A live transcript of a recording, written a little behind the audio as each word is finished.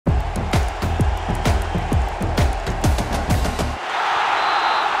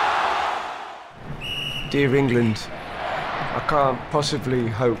Dear England, I can't possibly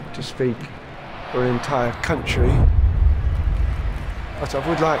hope to speak for an entire country, but I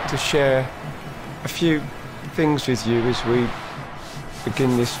would like to share a few things with you as we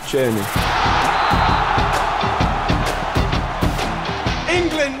begin this journey.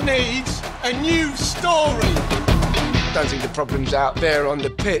 England needs a new story. I don't think the problem's out there on the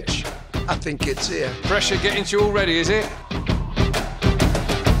pitch. I think it's here. Pressure getting to you already, is it?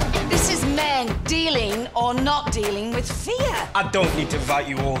 This is men dealing or not dealing with fear. I don't need to invite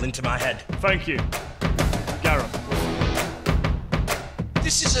you all into my head. Thank you, Gareth.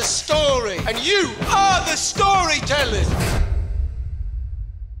 This is a story, and you are the storytellers.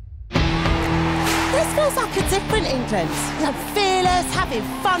 This feels like a different England. Fearless, having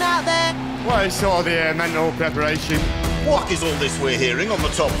fun out there. Well, it's sort of the mental preparation. What is all this we're hearing on the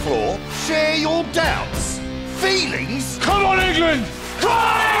top floor? Share your doubts, feelings. Come on, England! Come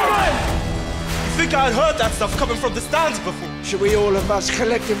on, England! You think I'd heard that stuff coming from the stands before? Should we all of us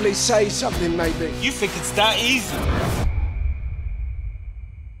collectively say something, maybe? You think it's that easy?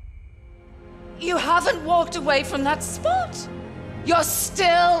 You haven't walked away from that spot. You're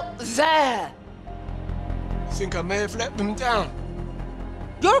still there. I think I may have let them down.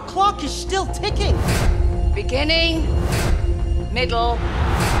 Your clock is still ticking. Beginning, middle,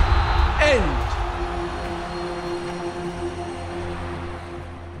 End.